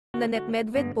Nanette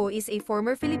Medved-Po is a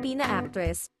former Filipina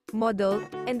actress, model,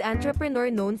 and entrepreneur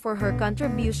known for her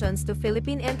contributions to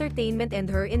Philippine entertainment and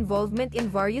her involvement in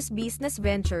various business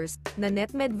ventures.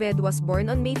 Nanette Medved was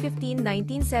born on May 15,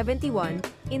 1971,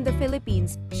 in the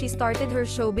Philippines. She started her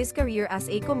showbiz career as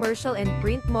a commercial and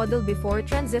print model before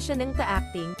transitioning to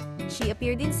acting. She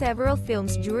appeared in several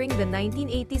films during the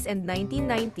 1980s and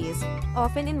 1990s,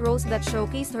 often in roles that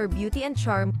showcased her beauty and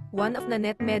charm. One of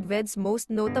Nanette Medved's most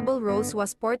notable roles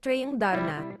was portraying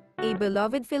Darna, a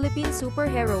beloved Philippine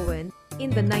superheroine,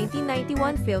 in the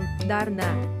 1991 film, Darna.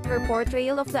 Her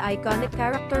portrayal of the iconic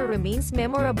character remains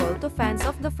memorable to fans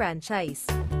of the franchise.